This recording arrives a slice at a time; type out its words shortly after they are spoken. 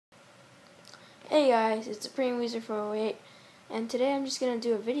Hey guys, it's Supreme Weezer 408, and today I'm just gonna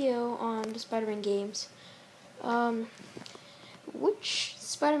do a video on the Spider-Man games. Which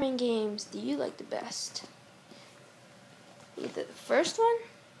Spider-Man games do you like the best? Either the first one,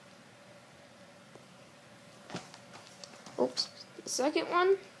 the second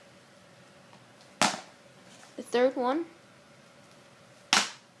one, the third one,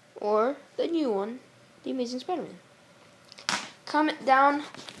 or the new one, The Amazing Spider-Man. Comment down.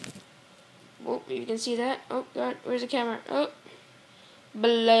 Oh, you can see that. Oh God, where's the camera? Oh,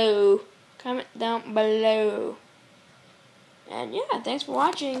 below. Comment down below. And yeah, thanks for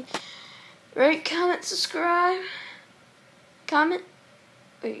watching. Rate, comment, subscribe. Comment.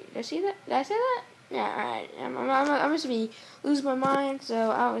 Wait, did I see that? Did I say that? Yeah, alright. I'm just be losing my mind.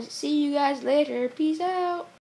 So I will see you guys later. Peace out.